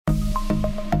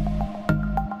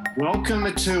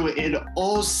Welcome to It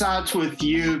All Starts With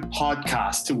You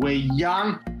podcast, where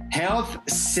young,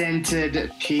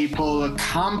 health-centered people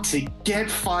come to get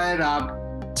fired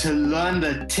up to learn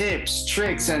the tips,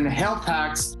 tricks, and health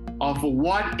hacks of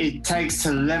what it takes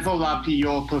to level up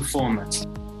your performance.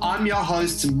 I'm your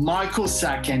host, Michael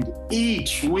Sack, and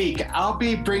each week I'll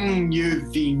be bringing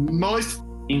you the most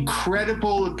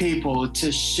incredible people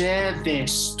to share their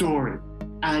story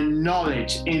and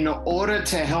knowledge in order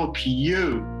to help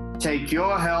you take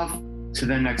your health to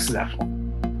the next level.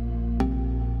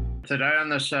 Today on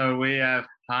the show, we have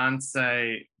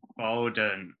Hansay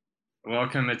Bolden.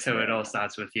 Welcome to It All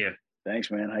Starts With You. Thanks,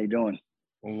 man. How you doing?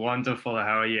 Wonderful.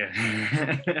 How are you?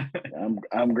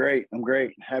 I'm great.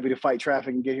 Happy to fight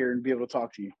traffic and get here and be able to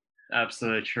talk to you.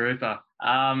 Absolute trooper.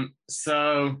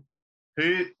 So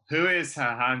who is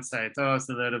Hansay? Tell us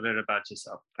a little bit about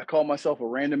yourself. I call myself a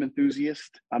random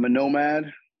enthusiast. I'm a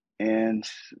nomad. And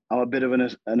I'm a bit of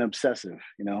an obsessive.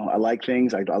 You know, I like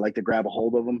things. I like to grab a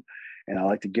hold of them, and I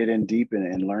like to get in deep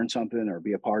and learn something or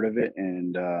be a part of it,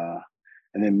 and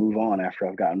then move on after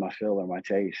I've gotten my fill or my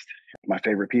taste. My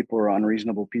favorite people are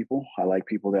unreasonable people. I like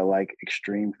people that like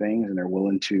extreme things and they're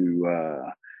willing to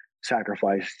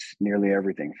sacrifice nearly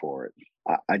everything for it.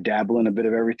 I dabble in a bit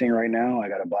of everything right now. I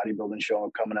got a bodybuilding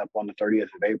show coming up on the 30th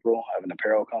of April. I have an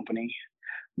apparel company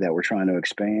that we're trying to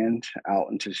expand out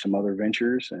into some other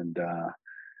ventures. And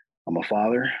I'm a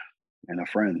father and a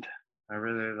friend. I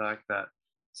really like that.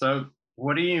 So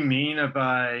what do you mean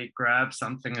by grab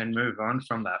something and move on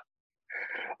from that?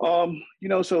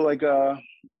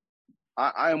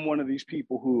 I am one of these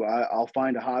people who I'll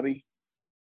find a hobby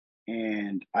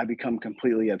and I become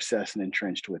completely obsessed and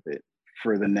entrenched with it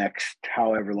for the next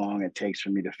however long it takes for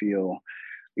me to feel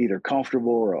either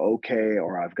comfortable or okay,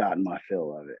 or I've gotten my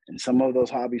fill of it. And some of those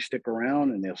hobbies stick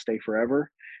around and they'll stay forever.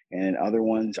 And other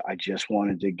ones I just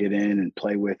wanted to get in and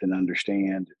play with and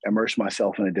understand, immerse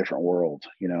myself in a different world.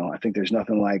 You know, I think there's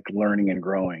nothing like learning and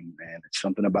growing, man. It's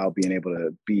something about being able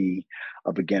to be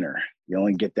a beginner. You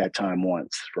only get that time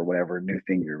once for whatever new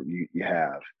thing you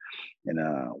have. And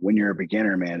when you're a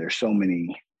beginner, man, there's so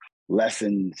many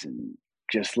lessons and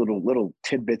just little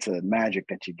tidbits of magic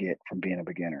that you get from being a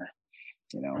beginner.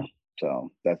 You know, so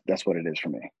that's what it is for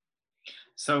me.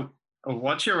 So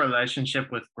what's your relationship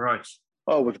with growth?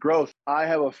 Oh, with growth, I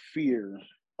have a fear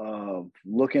of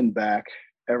looking back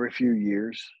every few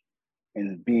years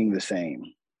and being the same,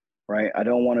 right? I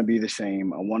don't want to be the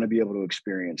same. I want to be able to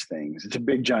experience things. It's a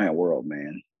big, giant world,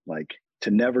 man. Like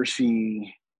to never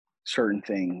see certain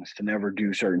things, to never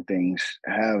do certain things,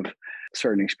 have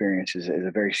certain experiences is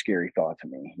a very scary thought to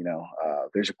me. You know,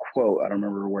 there's a quote, I don't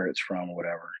remember where it's from or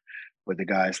whatever, but the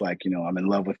guy's like, you know, I'm in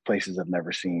love with places I've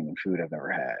never seen and food I've never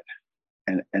had.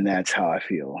 And that's how I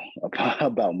feel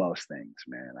about most things,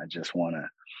 man. I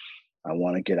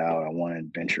want to get out. I want to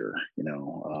adventure, you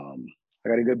know. I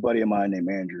got a good buddy of mine named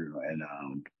Andrew. And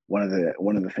one of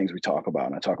the things we talk about,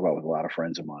 and I talk about with a lot of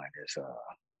friends of mine, is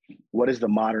what does the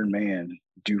modern man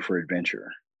do for adventure,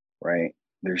 right?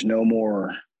 There's no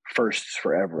more firsts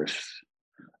for Everest.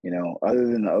 You know, other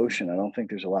than the ocean, I don't think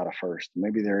there's a lot of firsts.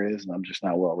 Maybe there is, and I'm just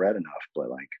not well read enough. But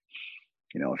like,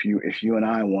 you know, if you and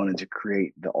I wanted to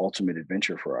create the ultimate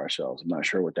adventure for ourselves, I'm not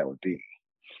sure what that would be.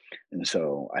 And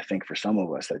so I think for some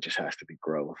of us, that just has to be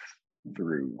growth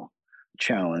through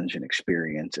challenge and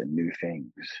experience and new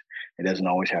things. It doesn't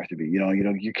always have to be,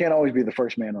 you can't always be the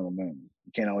first man on the moon.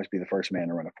 You can't always be the first man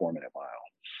to run a 4-minute mile.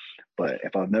 But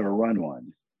if I've never run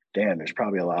one, damn, there's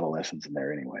probably a lot of lessons in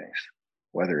there anyways,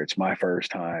 whether it's my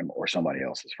first time or somebody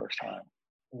else's first time.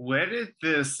 Where did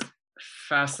this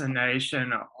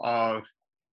fascination of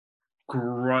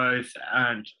growth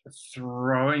and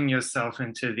throwing yourself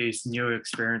into these new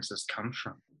experiences come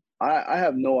from? I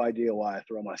have no idea why I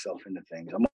throw myself into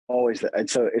things. I'm always,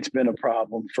 it's been a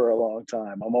problem for a long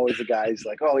time. I'm always the guy who's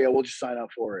like, oh yeah, we'll just sign up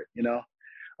for it, you know?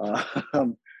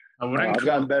 I've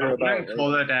gotten better about it. I wouldn't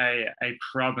call it a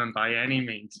problem by any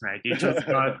means, mate. You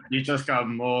just got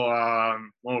more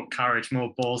courage,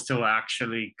 more balls to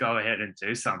actually go ahead and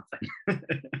do something.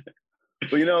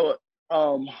 But you know,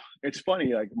 it's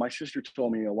funny. Like my sister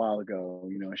told me a while ago.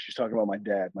 You know, she's talking about my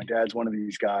dad. My dad's one of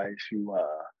these guys who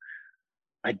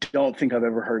I don't think I've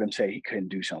ever heard him say he couldn't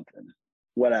do something.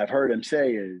 What I've heard him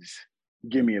say is,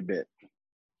 "Give me a bit."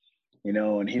 You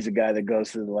know, and he's a guy that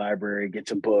goes to the library,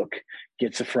 gets a book,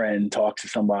 gets a friend, talks to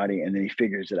somebody, and then he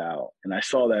figures it out. And I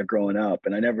saw that growing up,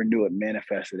 and I never knew it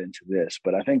manifested into this,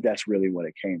 but I think that's really what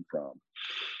it came from.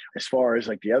 As far as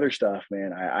like the other stuff,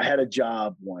 man, I had a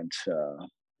job once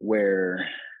where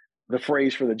the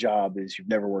phrase for the job is you've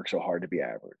never worked so hard to be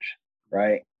average,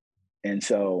 right? And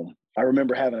so I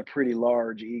remember having a pretty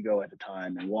large ego at the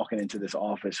time and walking into this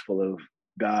office full of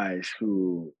guys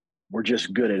who were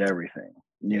just good at everything.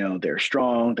 You know, they're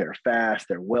strong, they're fast,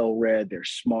 they're well-read, they're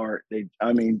smart.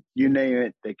 I mean, you name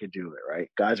it, they could do it, right?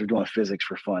 Guys are doing physics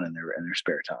for fun in their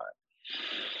spare time.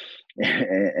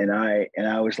 And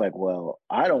I was like, well,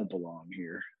 I don't belong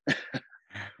here.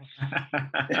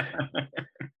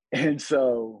 And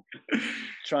so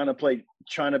trying to play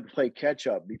catch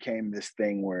up became this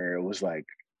thing where it was like,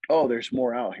 oh, there's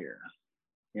more out here,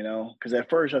 you know? Because at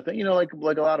first I think, you know, like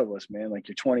a lot of us, man, like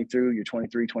you're 22, you're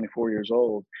 23, 24 years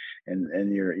old,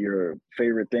 and your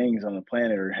favorite things on the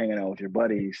planet are hanging out with your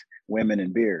buddies, women,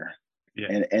 and beer.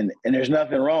 Yeah. And there's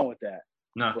nothing wrong with that.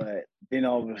 No. But then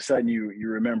all of a sudden you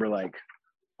remember like,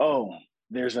 oh,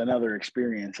 there's another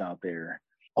experience out there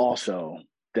also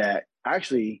that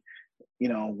actually, you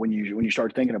know, when you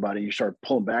start thinking about it, you start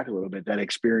pulling back a little bit. That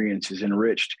experience is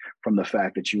enriched from the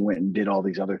fact that you went and did all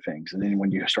these other things. And then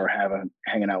when you start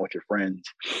hanging out with your friends,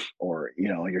 or, you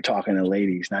know, you're talking to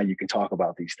ladies, now you can talk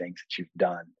about these things that you've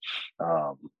done.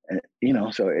 And, you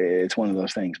know, so it's one of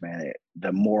those things, man.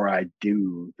 The more I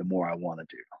do, the more I want to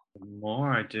do. The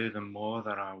more I do, the more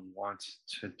that I want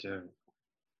to do.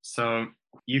 So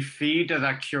you feed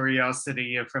that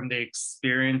curiosity from the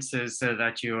experiences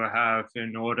that you have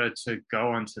in order to go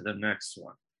on to the next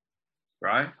one,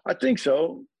 right? I think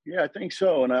so. Yeah, I think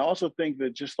so. And I also think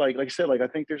that just like I said, like I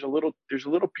think there's a little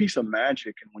piece of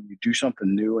magic and when you do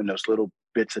something new and those little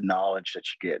bits of knowledge that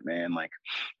you get, man. Like,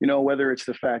 you know, whether it's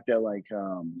the fact that like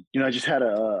you know, I just had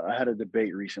a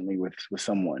debate recently with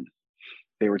someone.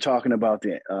 They were talking about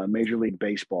the Major League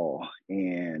Baseball,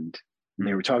 and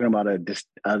they were talking about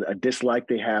a dislike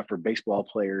they have for baseball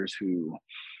players who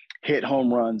hit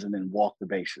home runs and then walk the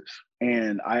bases.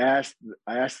 And I asked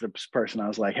this person, I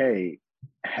was like, hey,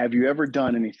 have you ever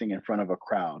done anything in front of a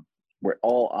crowd where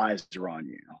all eyes are on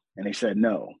you? And they said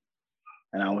no.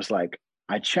 And I was like,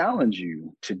 I challenge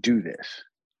you to do this.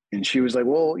 And she was like,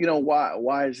 well, you know, why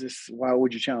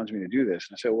would you challenge me to do this?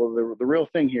 And I said, well, the real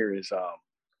thing here is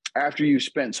after you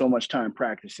spent so much time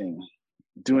practicing,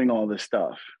 doing all this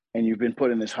stuff, and you've been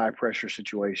put in this high pressure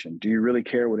situation, do you really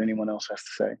care what anyone else has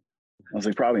to say? I was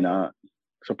like, probably not.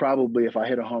 So probably if I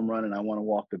hit a home run and I want to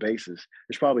walk the bases,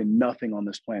 there's probably nothing on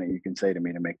this planet you can say to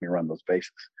me to make me run those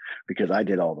bases because I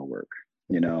did all the work,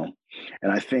 you know? And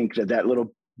I think that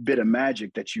little bit of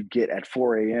magic that you get at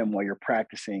 4 a.m. while you're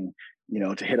practicing, you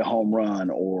know, to hit a home run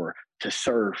or to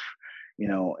surf, you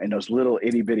know, and those little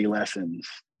itty bitty lessons,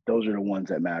 those are the ones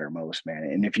that matter most, man.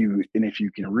 And if you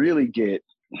can really get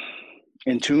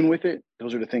in tune with it,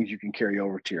 those are the things you can carry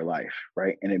over to your life,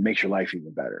 right? And it makes your life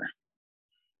even better,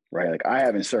 right? Like I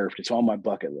haven't surfed, it's on my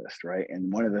bucket list, right?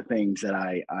 And one of the things that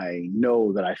I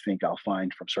know that I think I'll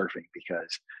find from surfing,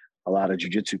 because a lot of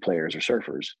jiu-jitsu players are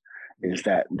surfers, is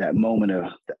that moment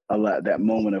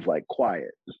of like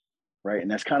quiet, right?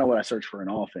 And that's kind of what I search for in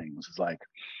all things, is like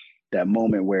that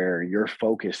moment where your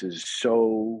focus is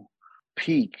so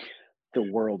peak,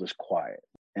 the world is quiet.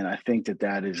 And I think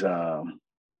that is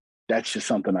that's just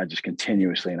something I just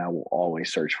continuously and I will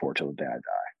always search for till the day I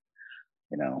die.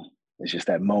 You know, it's just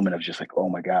that moment of just like, oh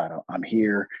my God, I'm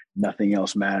here. Nothing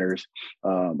else matters.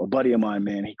 A buddy of mine,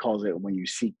 man, he calls it when you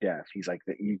seek death. He's like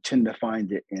that you tend to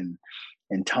find it in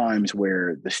times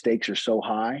where the stakes are so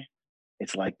high,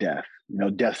 it's like death. You know,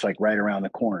 death's like right around the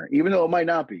corner, even though it might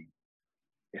not be.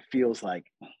 It feels like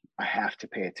I have to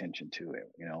pay attention to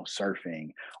it. You know,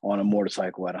 surfing on a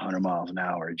motorcycle at 100 miles an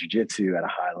hour, jiu-jitsu at a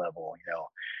high level, you know,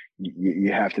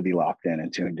 you have to be locked in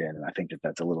and tuned in. And I think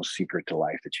that's a little secret to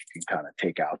life that you can kind of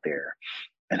take out there.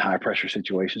 And high pressure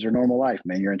situations are normal life,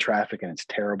 man. You're in traffic and it's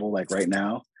terrible. Like right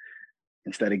now,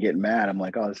 instead of getting mad, I'm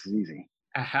like, oh, this is easy.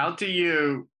 How do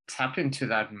you tap into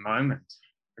that moment?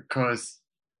 Because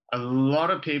a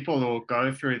lot of people will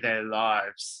go through their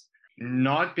lives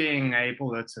not being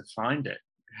able to find it.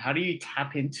 How do you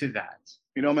tap into that?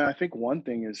 You know, man, I think one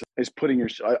thing is putting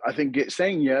yourself, I think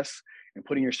saying yes and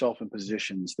putting yourself in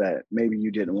positions that maybe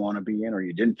you didn't want to be in or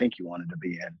you didn't think you wanted to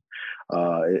be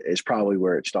in is probably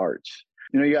where it starts.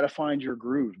 You know, you got to find your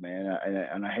groove, man.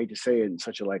 And I hate to say it in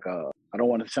such I don't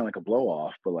want it to sound like a blow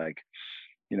off, but like,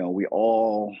 you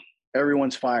know,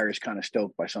 everyone's fire is kind of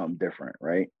stoked by something different,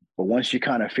 right? But once you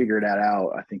kind of figure that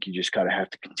out, I think you just kind of have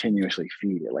to continuously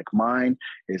feed it. Like mine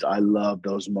is I love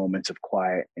those moments of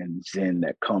quiet and zen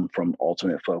that come from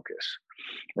ultimate focus,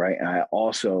 right? And I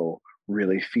also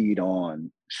really feed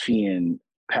on seeing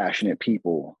passionate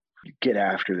people get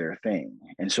after their thing.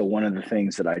 And so one of the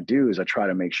things that I do is I try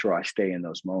to make sure I stay in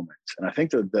those moments. And I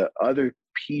think the other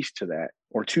piece to that,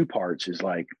 or two parts, is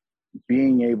like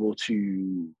being able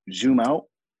to zoom out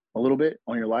a little bit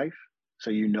on your life. So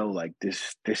like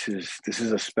this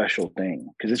is a special thing,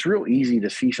 because it's real easy to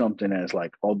see something as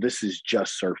like, oh, this is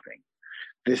just surfing,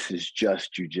 this is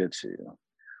just jujitsu.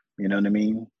 You know what I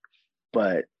mean?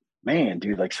 But man,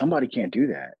 dude, like somebody can't do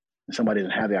that. Somebody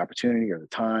doesn't have the opportunity or the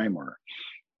time or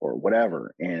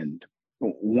whatever. And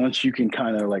once you can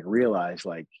kind of like realize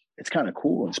like it's kind of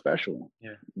cool and special,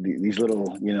 Yeah. These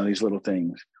little, these little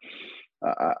things,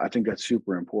 I think that's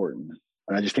super important.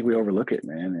 And I just think we overlook it,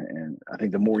 man. And I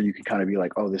think the more you can kind of be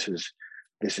like, oh, this is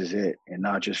it, and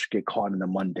not just get caught in the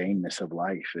mundaneness of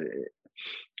life. And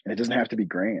it doesn't have to be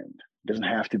grand. It doesn't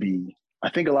have to be. I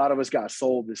think a lot of us got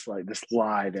sold this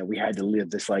lie that we had to live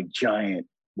this like giant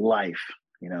life,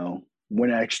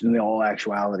 when actually in all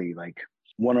actuality, like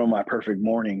one of my perfect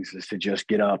mornings is to just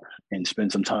get up and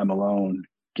spend some time alone,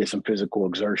 get some physical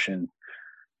exertion,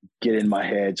 get in my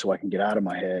head so I can get out of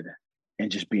my head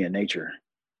and just be in nature,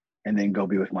 and then go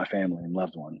be with my family and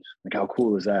loved ones. Like, how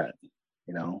cool is that?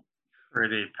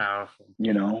 Pretty powerful.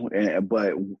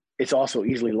 But it's also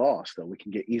easily lost, though. We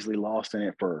can get easily lost in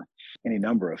it for any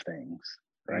number of things,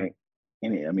 right?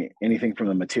 Anything from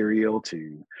the material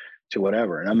to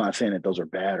whatever. And I'm not saying that those are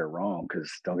bad or wrong,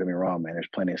 because don't get me wrong, man, there's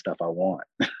plenty of stuff I want.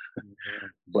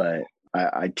 But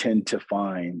I tend to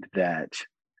find that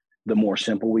the more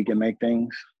simple we can make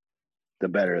things, the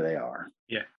better they are.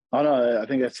 Yeah. Oh no, I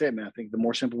think that's it, man. I think the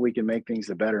more simple we can make things,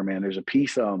 the better, man. There's a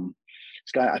piece,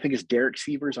 this guy, I think it's Derek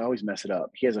Sievers. I always mess it up.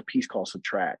 He has a piece called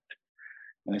Subtract,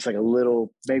 and it's like a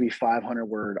little, maybe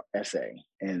 500-word essay,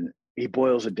 and he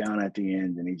boils it down at the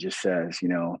end, and he just says,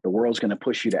 the world's going to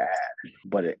push you to add,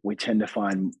 but we tend to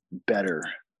find better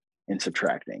in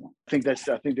subtracting. I think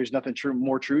there's nothing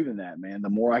more true than that, man. The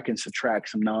more I can subtract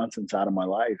some nonsense out of my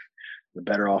life, the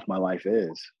better off my life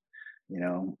is.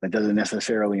 That doesn't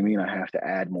necessarily mean I have to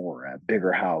add more, a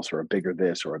bigger house or a bigger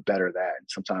this or a better that. And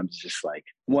sometimes it's just like,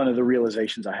 one of the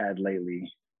realizations I had lately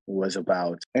was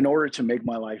about, in order to make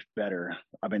my life better,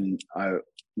 a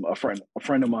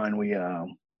friend of mine, we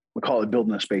call it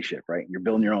building a spaceship, right? You're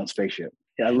building your own spaceship.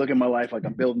 Yeah, I look at my life like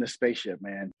I'm building this spaceship,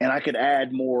 man. And I could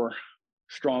add more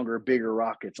stronger, bigger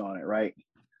rockets on it, right?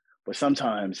 But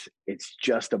sometimes it's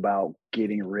just about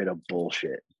getting rid of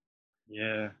bullshit.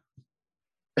 Yeah.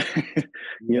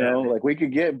 Like we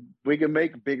could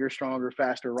make bigger, stronger,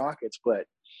 faster rockets, but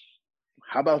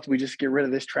how about we just get rid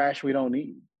of this trash we don't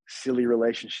need? Silly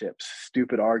relationships,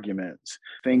 stupid arguments,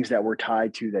 things that we're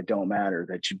tied to that don't matter,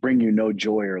 that should bring you no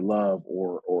joy or love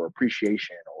or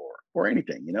appreciation or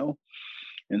anything,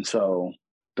 And so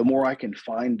the more I can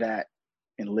find that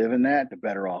and live in that, the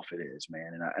better off it is,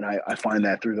 man. And I find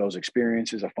that through those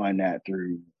experiences. I find that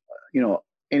through,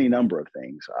 any number of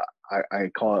things. I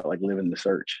call it like living the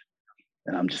search,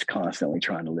 and I'm just constantly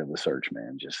trying to live the search,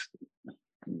 man. Just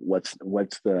what's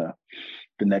the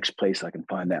next place I can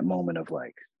find that moment of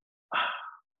like,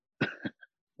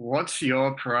 What's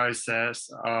your process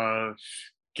of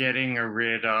getting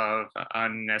rid of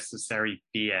unnecessary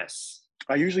BS?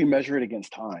 I usually measure it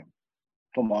against time.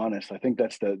 If I'm honest, I think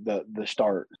that's the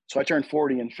start. So I turned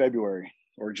 40 in February,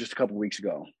 or just a couple of weeks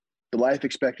ago. The life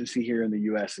expectancy here in the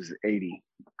US is 80,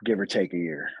 give or take a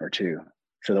year or two.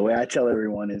 So the way I tell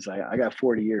everyone is I got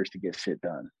 40 years to get shit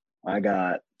done. I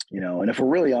got, and if we're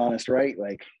really honest, right?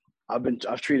 Like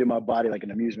I've treated my body like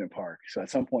an amusement park. So at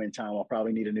some point in time, I'll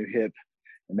probably need a new hip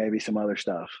and maybe some other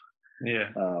stuff.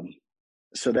 Yeah.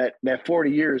 So that 40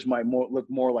 years might look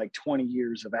more like 20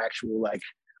 years of actual, like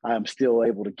I'm still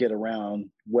able to get around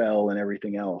well and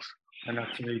everything else. And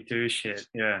actually do shit.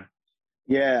 Yeah.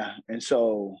 Yeah. And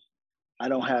so I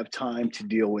don't have time to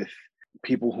deal with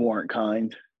people who aren't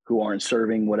kind, who aren't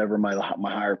serving whatever my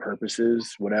higher purpose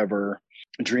is, whatever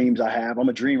dreams I have. I'm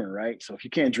a dreamer, right? So if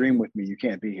you can't dream with me, you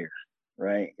can't be here,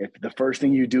 right? If the first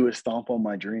thing you do is stomp on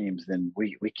my dreams, then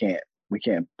we can't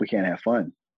have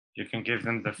fun. You can give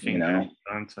them the finger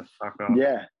to fuck off.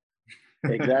 Yeah,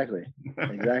 exactly.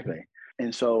 Exactly.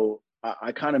 And so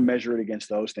I kind of measure it against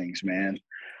those things, man.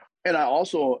 And I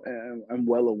also am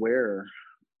well aware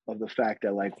of the fact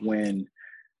that like when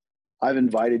I've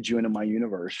invited you into my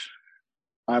universe,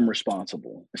 I'm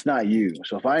responsible. It's not you.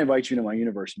 So if I invite you into my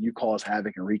universe and you cause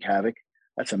havoc and wreak havoc,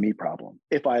 that's a me problem.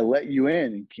 If I let you in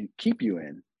and can keep you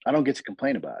in, I don't get to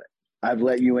complain about it. I've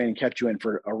let you in and kept you in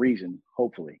for a reason,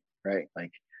 hopefully, right?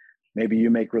 Like maybe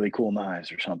you make really cool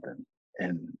knives or something.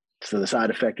 And so the side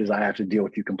effect is I have to deal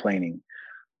with you complaining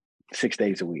 6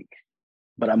 days a week,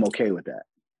 but I'm okay with that.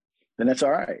 Then that's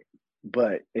all right.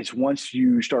 But it's once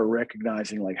you start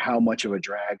recognizing like how much of a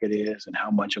drag it is and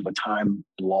how much of a time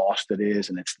lost it is,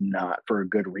 and it's not for a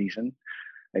good reason,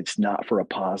 it's not for a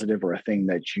positive or a thing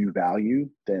that you value,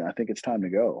 then I think it's time to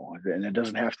go. And it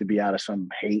doesn't have to be out of some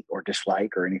hate or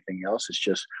dislike or anything else. It's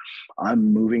just,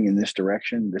 I'm moving in this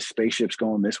direction. This spaceship's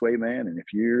going this way, man. And if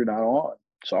you're not on,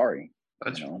 sorry.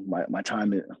 My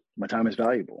time is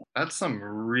valuable. That's some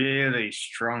really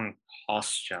strong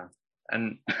posture.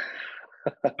 And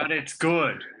but it's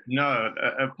good. No,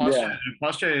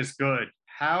 posture is good.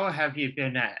 How have you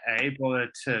been able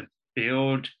to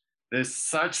build this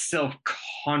such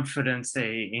self-confidence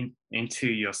into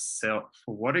yourself?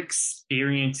 What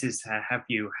experiences have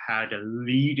you had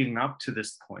leading up to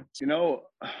this point?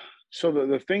 So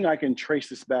the thing I can trace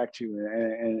this back to,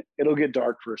 and it'll get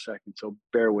dark for a second, so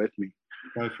bear with me.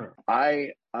 Go for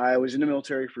it. I was in the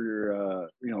military for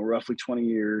roughly 20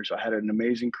 years. I had an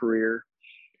amazing career.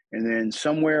 And then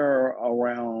somewhere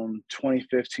around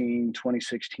 2015,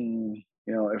 2016,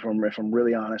 if I'm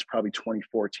really honest, probably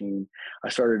 2014, I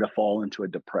started to fall into a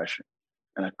depression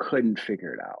and I couldn't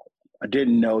figure it out. I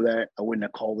didn't know that. I wouldn't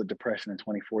have called it depression in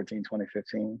 2014,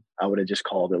 2015. I would have just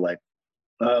called it like,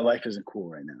 life isn't cool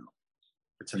right now.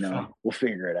 It's fun. We'll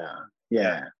figure it out.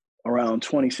 Yeah. Around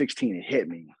 2016, it hit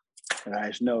me. And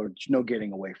there's no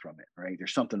getting away from it, right?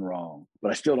 There's something wrong, but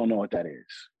I still don't know what that is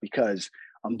because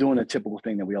I'm doing a typical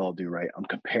thing that we all do, right? I'm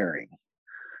comparing,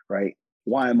 right?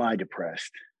 Why am I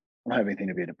depressed? I don't have anything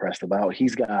to be depressed about.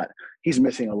 He's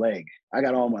missing a leg. I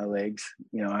got all my legs.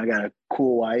 I got a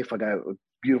cool wife. I got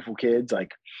beautiful kids.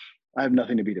 Like, I have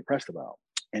nothing to be depressed about.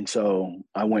 And so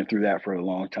I went through that for a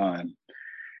long time.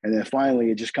 And then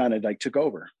finally, it just kind of like took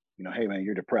over. Hey man,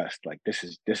 you're depressed. Like this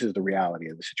is the reality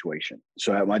of the situation.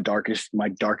 So at my darkest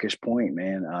point,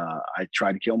 man, I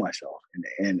tried to kill myself,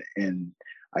 and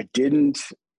I didn't.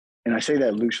 And I say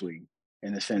that loosely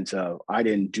in the sense of I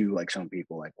didn't do like some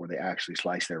people, like where they actually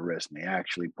slice their wrist and they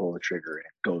actually pull the trigger and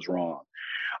it goes wrong.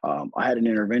 I had an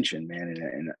intervention,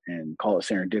 man, and call it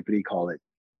serendipity, call it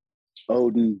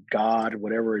Odin, God,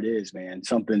 whatever it is, man.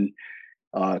 Something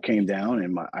came down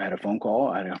and I had a phone call.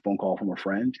 I had a phone call from a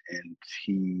friend, and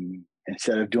he,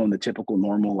 instead of doing the typical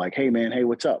normal, like, hey man, hey,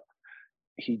 what's up?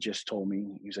 He just told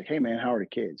me, he was like, hey man, how are the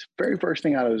kids? Very first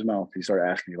thing out of his mouth, he started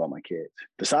asking me about my kids.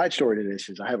 The side story to this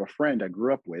is I have a friend I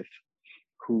grew up with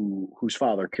whose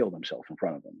father killed himself in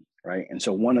front of him, right? And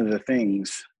so one of the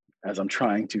things, as I'm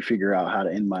trying to figure out how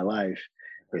to end my life,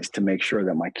 is to make sure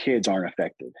that my kids aren't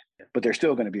affected, but they're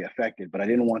still going to be affected. But I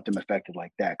didn't want them affected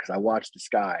like that because I watched this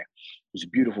guy who's a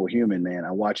beautiful human, man.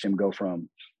 I watched him go from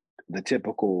the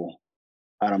typical,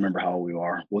 I don't remember how old we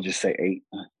are, we'll just say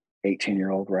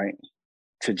 18-year-old, right?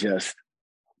 To just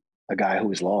a guy who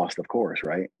was lost, of course,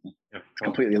 right? Yeah.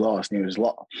 Completely lost. And he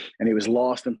was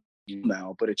lost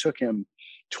now, but it took him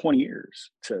 20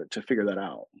 years to figure that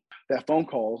out. That phone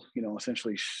call,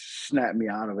 essentially snapped me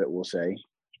out of it, we'll say.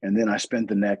 And then I spent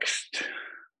the next,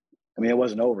 it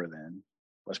wasn't over then.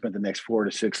 I spent the next 4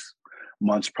 to 6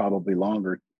 months, probably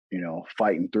longer,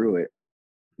 fighting through it.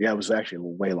 Yeah, it was actually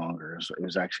way longer. It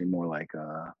was actually more like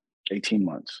 18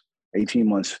 months. 18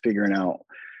 months figuring out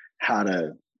how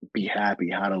to be happy,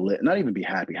 how to live, not even be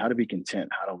happy, how to be content,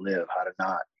 how to live, how to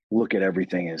not look at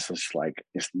everything as just like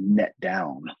it's net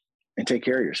down and take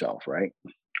care of yourself, right?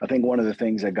 I think one of the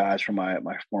things that guys from my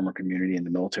former community in the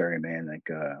military, man, like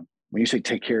when you say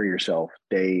take care of yourself,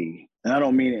 and I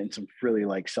don't mean it in some really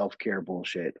like self-care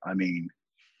bullshit. I mean,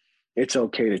 it's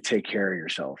okay to take care of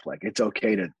yourself. Like it's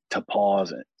okay to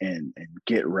pause and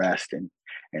get rest and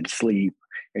sleep.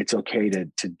 It's okay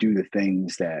to do the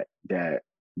things that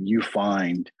you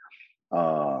find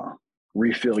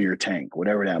refill your tank,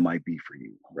 whatever that might be for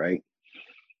you, right?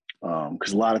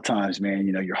 Because a lot of times, man,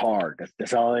 you're hard.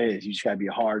 That's all it is. You just gotta be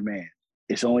a hard man.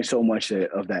 It's only so much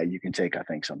of that you can take, I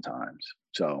think, sometimes.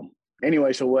 So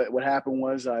anyway, so what happened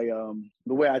was the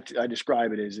way I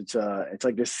describe it is it's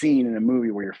like this scene in a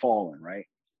movie where you're falling, right?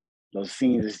 Those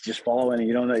scenes is just falling and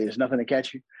you don't know, there's nothing to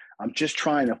catch you. I'm just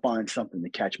trying to find something to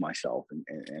catch myself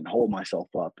and hold myself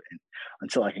up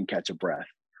until I can catch a breath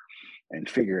and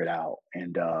figure it out.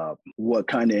 And what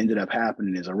kind of ended up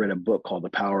happening is I read a book called The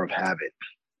Power of Habit.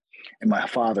 And my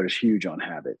father is huge on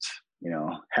habits.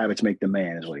 Habits make the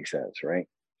man is what he says, right?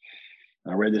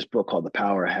 And I read this book called The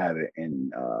Power of Habit.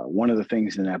 And one of the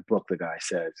things in that book, the guy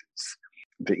says, is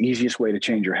the easiest way to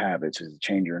change your habits is to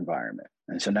change your environment.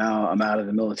 And so now I'm out of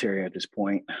the military at this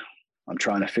point. I'm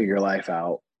trying to figure life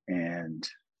out and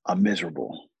I'm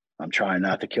miserable. I'm trying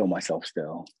not to kill myself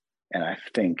still. And I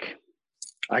think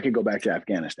I could go back to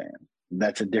Afghanistan.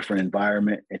 That's a different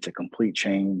environment. It's a complete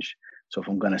change. So if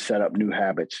I'm going to set up new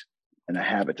habits and a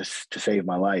habit to save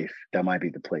my life, that might be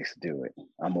the place to do it.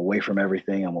 I'm away from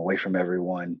everything. I'm away from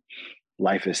everyone.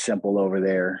 Life is simple over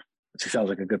there. It sounds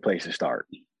like a good place to start.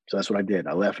 So that's what I did.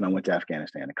 I left and I went to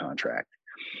Afghanistan, a contract.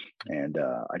 And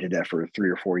I did that for 3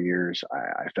 or 4 years.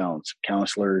 I found some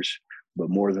counselors, but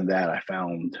more than that, I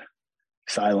found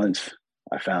silence.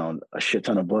 I found a shit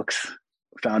ton of books,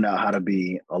 found out how to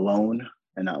be alone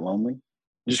and not lonely.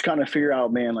 Just kind of figure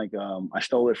out, man, like I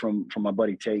stole it from my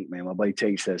buddy Tate, man. My buddy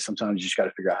Tate says sometimes you just got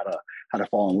to figure out how to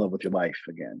fall in love with your life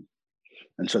again.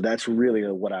 And so that's really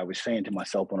what I was saying to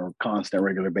myself on a constant,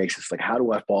 regular basis. Like, how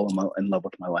do I fall in love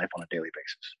with my life on a daily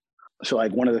basis? So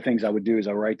like one of the things I would do is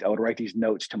I would write these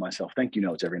notes to myself, thank you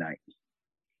notes every night.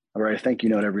 I write a thank you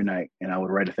note every night, and I would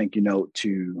write a thank you note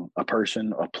to a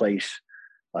person, a place,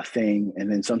 a thing.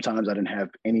 And then sometimes I didn't have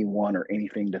anyone or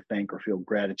anything to thank or feel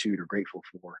gratitude or grateful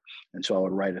for. And so I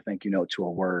would write a thank you note to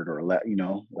a word or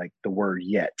like the word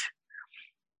yet.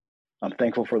 I'm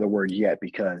thankful for the word yet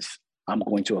because I'm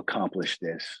going to accomplish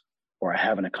this, or I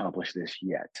haven't accomplished this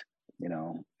yet,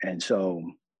 And so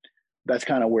that's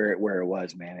kind of where it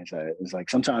was, man. It's like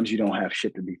sometimes you don't have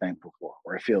shit to be thankful for,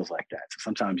 or it feels like that. So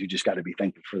sometimes you just got to be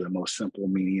thankful for the most simple,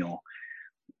 menial,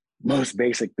 most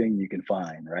basic thing you can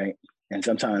find, right? And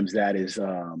sometimes that is,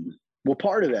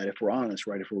 part of that, if we're honest,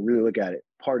 right? If we really look at it,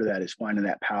 part of that is finding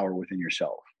that power within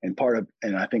yourself. And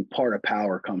I think part of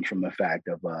power comes from the fact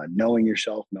of knowing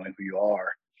yourself, knowing who you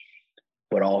are,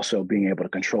 but also being able to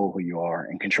control who you are.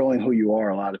 And controlling who you are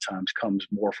a lot of times comes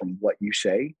more from what you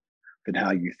say than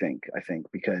how you think, I think,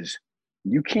 because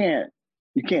you can't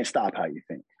stop how you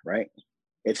think, right?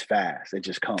 It's fast. It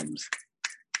just comes.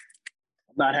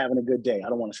 I'm not having a good day. I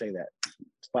don't want to say that.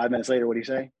 5 minutes later, what do you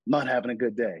say? I'm not having a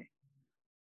good day.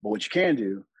 But what you can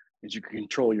do is you can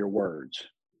control your words.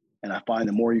 And I find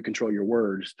the more you control your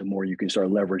words, the more you can start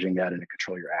leveraging that and to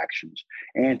control your actions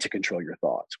and to control your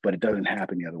thoughts. But it doesn't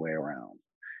happen the other way around.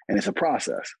 And it's a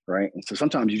process, right? And so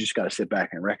sometimes you just got to sit back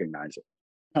and recognize it.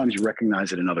 Sometimes you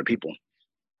recognize it in other people.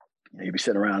 You'll be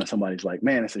sitting around and somebody's like,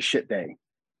 man, it's a shit day.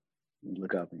 You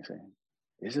look up and you say,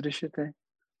 is it a shit day?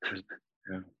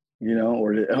 Yeah.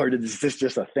 Or is this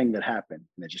just a thing that happened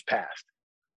and it just passed?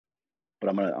 But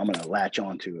I'm gonna latch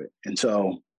onto it. And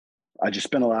so I just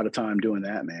spent a lot of time doing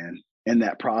that, man. In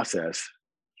that process,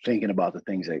 thinking about the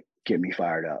things that get me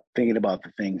fired up, thinking about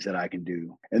the things that I can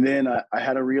do. And then I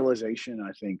had a realization.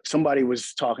 I think somebody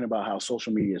was talking about how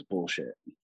social media is bullshit.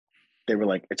 They were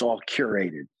like, it's all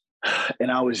curated.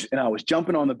 And I was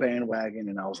jumping on the bandwagon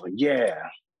and I was like, yeah.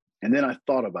 And then I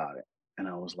thought about it and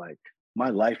I was like, my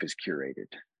life is curated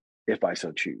if I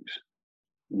so choose.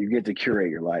 You get to curate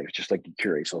your life just like you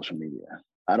curate social media.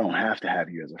 I don't have to have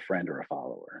you as a friend or a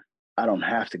follower. I don't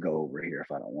have to go over here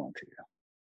if I don't want to.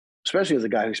 Especially as a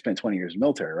guy who spent 20 years in the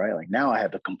military, right? Like now I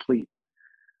have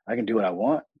I can do what I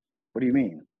want. What do you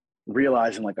mean?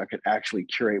 Realizing like I could actually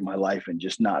curate my life and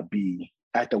just not be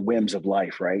at the whims of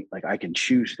life, right? Like I can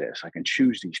choose this. I can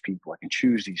choose these people. I can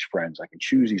choose these friends. I can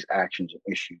choose these actions and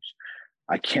issues.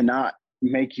 I cannot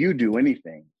make you do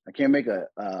anything. I can't make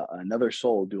another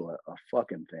soul do a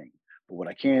fucking thing. But what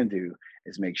I can do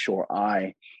is make sure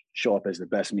I show up as the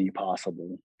best me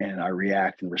possible and I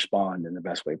react and respond in the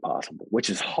best way possible, which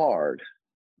is hard,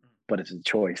 but it's a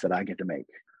choice that I get to make.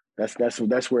 That's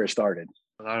where it started.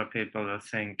 A lot of people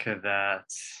think that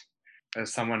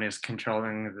someone is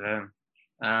controlling them,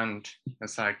 and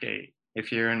it's like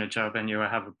if you're in a job and you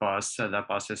have a boss, so that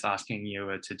boss is asking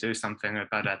you to do something,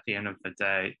 but at the end of the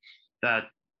day, that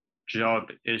job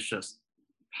is just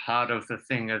part of the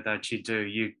thing that you do.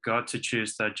 You got to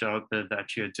choose that job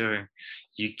that you're doing.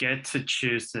 You get to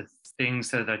choose the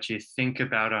things that you think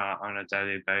about on a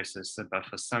daily basis, but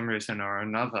for some reason or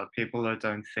another, people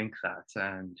don't think that.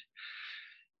 And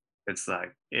it's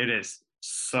like, it is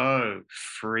so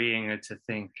freeing to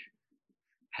think,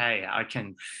 hey, I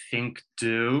can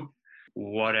do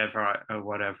whatever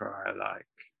I like.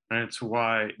 And it's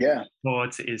why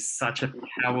thought is such a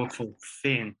powerful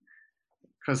thing,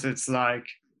 because it's like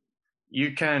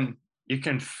you can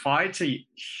fight a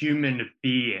human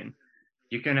being,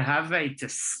 you can have a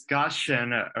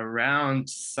discussion around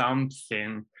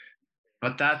something,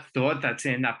 but that thought that's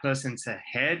in that person's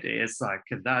head is like,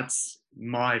 that's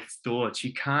my thought.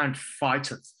 You can't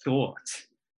fight a thought.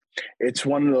 It's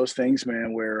one of those things,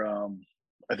 man, where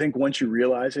I think once you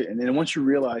realize it, and then once you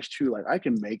realize too, like I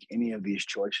can make any of these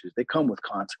choices, they come with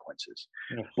consequences.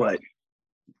 Yeah. But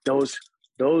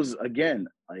those again,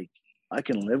 like I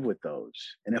can live with those.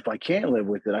 And if I can't live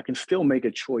with it, I can still make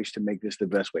a choice to make this the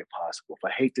best way possible. If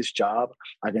I hate this job,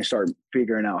 I can start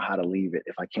figuring out how to leave it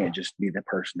if I can't just be the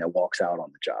person that walks out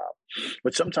on the job.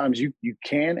 But sometimes you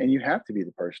can and you have to be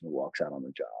the person who walks out on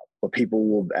the job. But people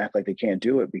will act like they can't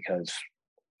do it because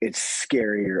it's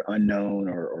scary or unknown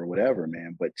or whatever,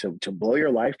 man. But to blow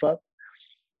your life up,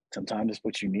 sometimes it's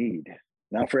what you need.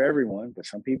 Not for everyone, but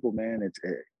some people, man,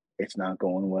 it's not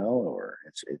going well, or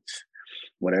it's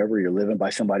whatever. You're living by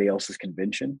somebody else's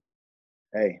convention.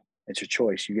 Hey, it's a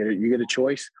choice. You get a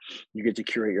choice. You get to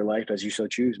curate your life as you so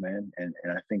choose, man. And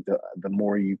I think the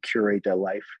more you curate that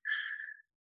life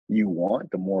you want,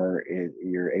 the more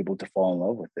you're able to fall in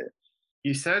love with it.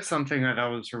 You said something that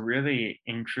was really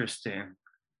interesting,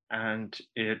 and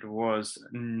it was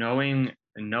knowing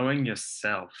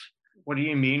yourself. What do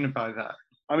you mean by that?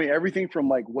 I mean, everything from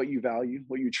like what you value,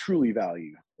 what you truly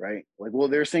value, right? Like, well,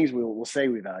 there's things we'll say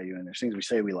we value, and there's things we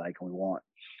say we like and we want.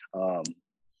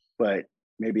 But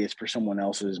maybe it's for someone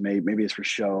else's, maybe it's for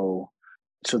show.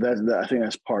 So I think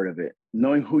that's part of it.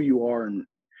 Knowing who you are,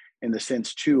 in the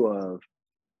sense too of,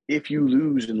 if you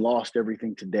lose and lost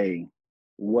everything today,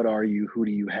 what are you? Who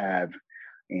do you have?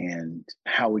 And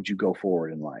how would you go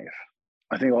forward in life?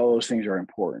 I think all those things are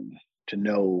important, to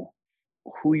know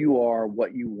who you are,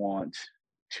 what you want,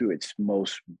 to its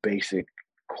most basic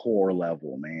core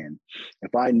level, man.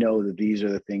 If I know that these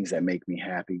are the things that make me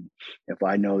happy, if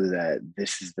I know that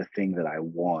this is the thing that I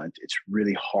want, it's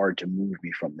really hard to move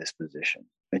me from this position.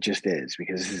 It just is,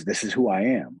 because this is who I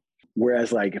am.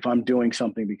 Whereas like if I'm doing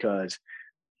something because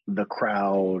the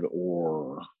crowd,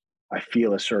 or I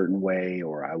feel a certain way,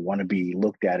 or I want to be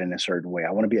looked at in a certain way,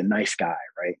 I want to be a nice guy,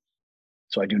 right?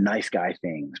 So I do nice guy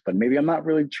things, but maybe I'm not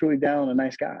really truly down a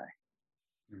nice guy.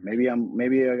 Maybe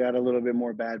I got a little bit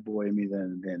more bad boy in me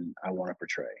than I want to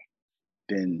portray.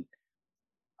 Then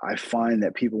I find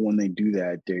that people, when they do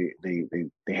that,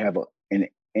 they have an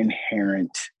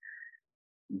inherent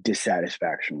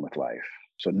dissatisfaction with life.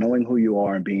 So knowing who you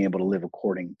are and being able to live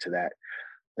according to that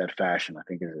fashion, I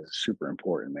think is super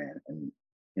important, man. And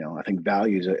I think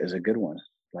value is a good one.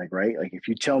 Like, right, like if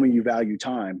you tell me you value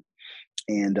time,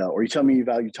 and or you tell me you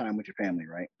value time with your family,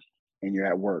 right, and you're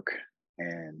at work,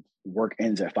 and work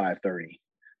ends at 5:30,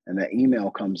 and that email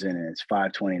comes in and it's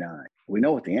 5:29. We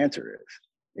know what the answer is.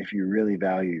 If you really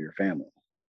value your family,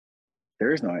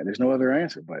 there's no other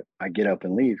answer. But I get up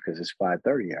and leave because it's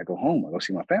 5:30. I go home. I go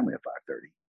see my family at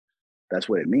 5:30. That's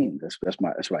what it means. That's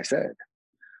what I said.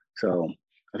 So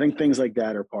I think things like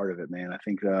that are part of it, man. I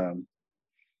think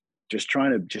just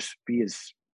trying to just be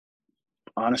as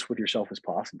honest with yourself as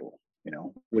possible,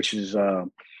 which is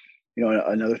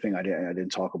another thing I didn't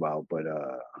talk about, but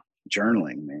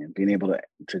journaling, man. Being able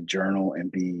to journal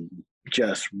and be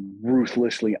just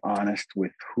ruthlessly honest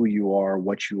with who you are,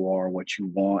 what you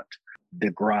want,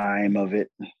 the grime of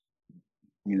it,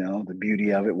 the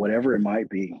beauty of it, whatever it might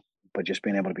be. But just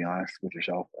being able to be honest with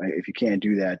yourself. If you can't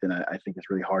do that, then I think it's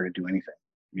really hard to do anything.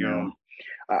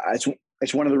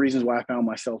 It's one of the reasons why I found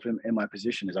myself in my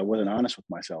position, is I wasn't honest with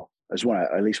myself. That's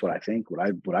at least what I think, what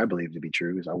I believe to be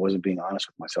true, is I wasn't being honest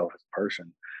with myself as a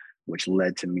person, which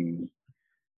led to me.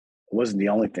 It wasn't the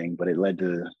only thing, but it led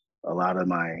to a lot of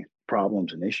my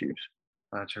problems and issues.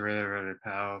 That's really, really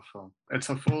powerful. It's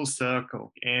a full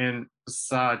circle in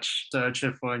such search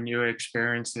for new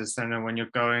experiences. And when you're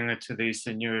going into these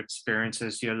new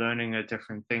experiences, you're learning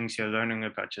different things. You're learning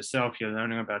about yourself. You're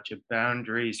learning about your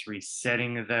boundaries,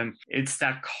 resetting them. It's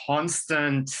that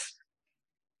constant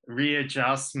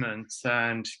readjustment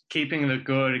and keeping the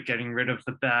good, getting rid of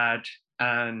the bad,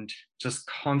 and just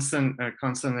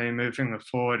constantly moving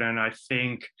forward. And I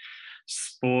think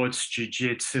sports,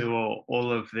 jiu-jitsu, or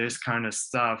all of this kind of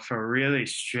stuff really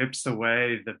strips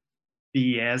away the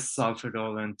BS of it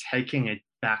all and taking it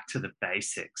back to the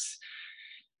basics.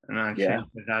 And I think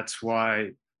that's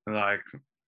why, like,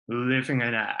 living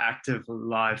an active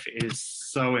life is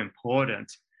so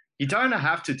important. You don't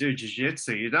have to do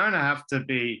jiu-jitsu. You don't have to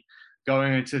be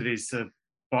going into these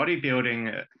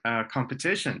bodybuilding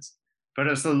competitions. But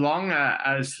as long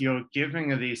as you're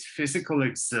giving these physical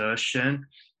exertion,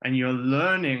 and you're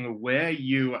learning where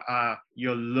you are,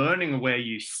 you're learning where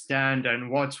you stand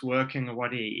and what's working and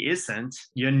what isn't,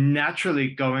 you're naturally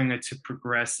going to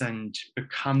progress and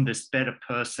become this better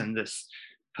person, this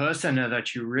person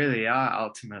that you really are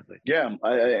ultimately. Yeah,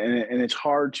 and it's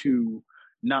hard to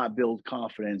not build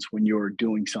confidence when you're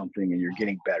doing something and you're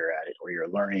getting better at it, or you're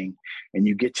learning and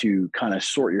you get to kind of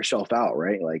sort yourself out,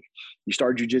 right? Like you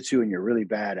start jujitsu and you're really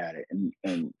bad at it,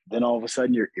 and then all of a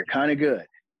sudden you're kind of good.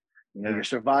 You're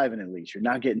surviving at least. You're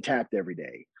not getting tapped every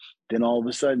day. Then all of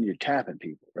a sudden you're tapping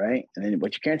people, right?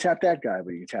 But you can't tap that guy,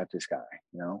 but you can tap this guy,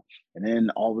 And then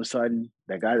all of a sudden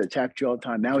that guy that tapped you all the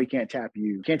time, now he can't tap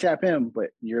you. You can't tap him, but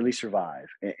you at least survive.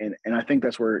 And I think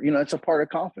that's where, it's a part of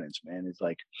confidence, man. It's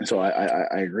like, so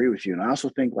I agree with you. And I also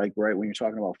think, like, right, when you're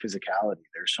talking about physicality,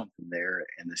 there's something there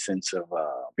in the sense of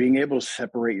being able to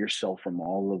separate yourself from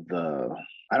all of the,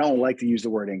 I don't like to use the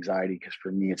word anxiety because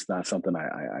for me, it's not something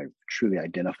I truly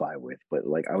identify with, but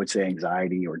like I would say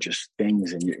anxiety or just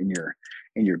things in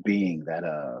your being, that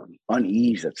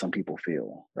unease that some people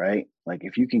feel, right? Like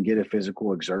if you can get a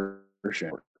physical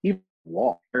exertion, or even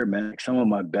walk, man, some of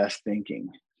my best thinking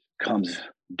comes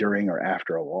during or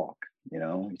after a walk. You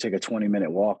know, you take a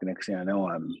 20-minute walk, and next thing I know,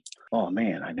 oh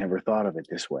man, I never thought of it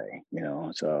this way. You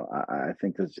know, so I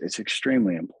think that it's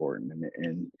extremely important,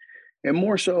 and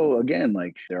more so, again,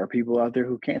 like there are people out there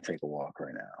who can't take a walk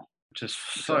right now. Just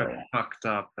so fucked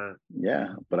up.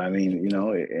 Yeah, but I mean, you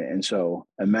know, and so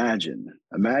imagine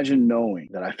knowing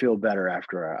that I feel better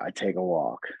after I take a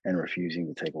walk and refusing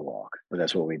to take a walk. But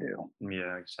that's what we do.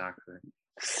 Yeah, exactly.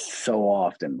 So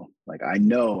often, like I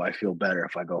know I feel better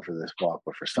if I go for this walk,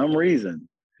 but for some reason,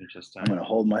 I'm going to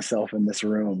hold myself in this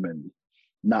room and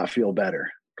not feel better,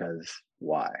 because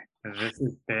why? This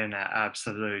has been an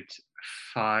absolute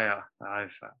fire.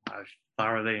 I've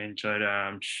thoroughly enjoyed it.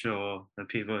 I'm sure the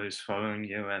people who's following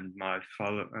you and my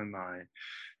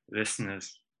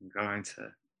listeners are going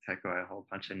to take away a whole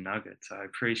bunch of nuggets. I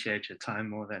appreciate your time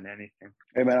more than anything.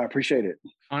 Hey man, I appreciate it.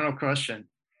 Final question.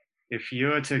 If you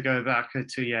were to go back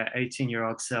to your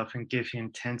 18-year-old self and give him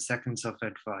 10 seconds of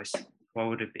advice, what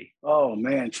would it be? Oh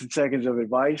man, 10 seconds of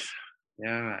advice?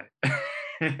 Yeah,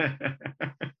 mate.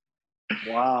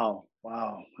 Wow.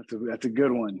 That's a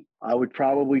good one. I would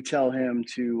probably tell him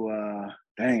to,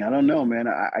 I don't know, man.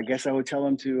 I guess I would tell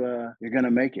him to, you're going to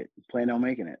make it. Plan on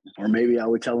making it. Or maybe I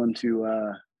would tell him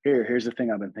to, here's the thing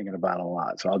I've been thinking about a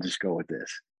lot. So I'll just go with this.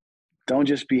 Don't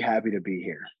just be happy to be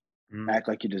here. Act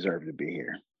like you deserve to be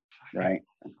here. Right?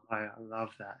 I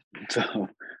love that. So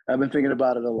I've been thinking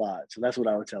about it a lot. So that's what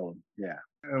I would tell him. Yeah.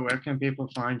 Where can people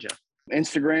find you?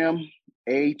 Instagram,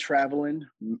 @travelin_man.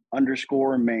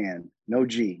 No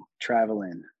G,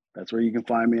 travelin. That's where you can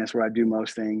find me. That's where I do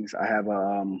most things. I have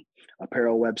a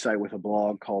apparel website with a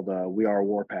blog called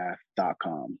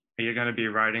wearewarpath.com. Are you going to be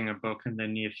writing a book in the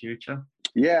near future?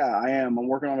 Yeah, I am. I'm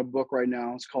working on a book right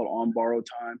now. It's called On Borrowed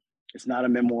Time. It's not a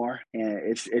memoir, and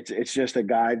it's just a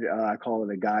guide. I call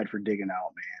it a guide for digging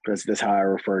out, man. That's how I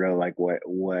refer to like what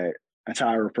that's how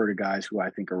I refer to guys who I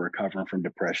think are recovering from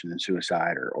depression and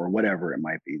suicide or whatever it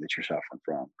might be that you're suffering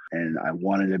from. And I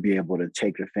wanted to be able to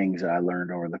take the things that I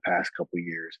learned over the past couple of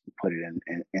years and put it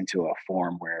into a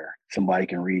form where somebody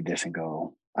can read this and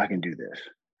go, I can do this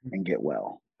and get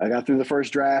well. I got through the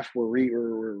first draft.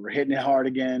 We're hitting it hard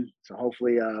again. So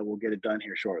hopefully we'll get it done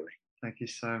here shortly. Thank you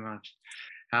so much.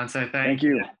 Hanso, thank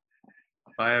you.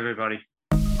 Bye, everybody.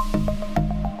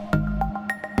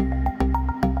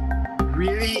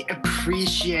 Really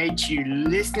appreciate you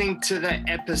listening to the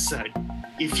episode.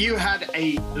 If you had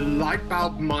a light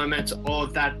bulb moment or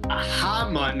that aha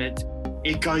moment,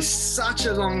 it goes such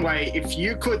a long way. If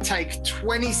you could take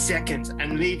 20 seconds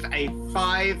and leave a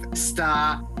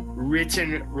 5-star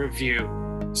written review,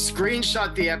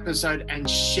 screenshot the episode and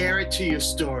share it to your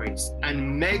stories,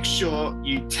 and make sure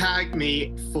you tag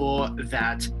me for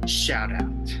that shout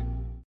out.